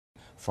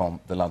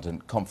from the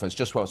London conference.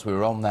 Just whilst we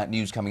were on that,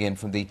 news coming in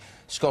from the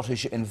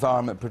Scottish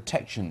Environment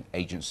Protection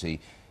Agency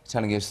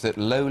telling us that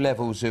low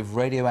levels of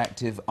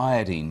radioactive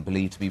iodine,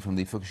 believed to be from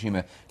the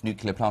Fukushima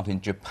nuclear plant in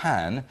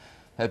Japan,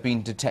 have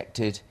been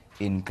detected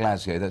in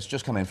Glasgow. That's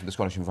just come in from the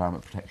Scottish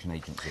Environment Protection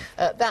Agency.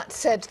 That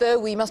said, though,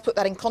 we must put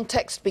that in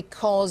context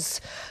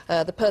because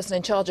the person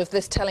in charge of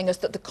this telling us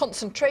that the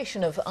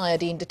concentration of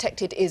iodine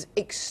detected is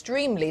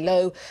extremely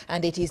low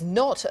and it is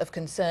not of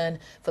concern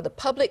for the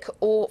public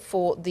or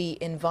for the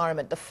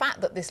environment. The fact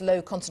that this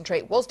low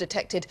concentrate was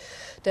detected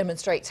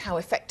demonstrates how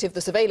effective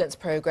the surveillance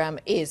programme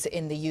is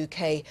in the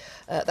UK.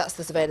 That's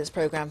the surveillance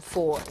programme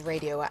for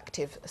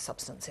radioactive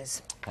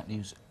substances. That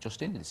news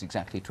just in. It's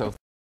exactly 12.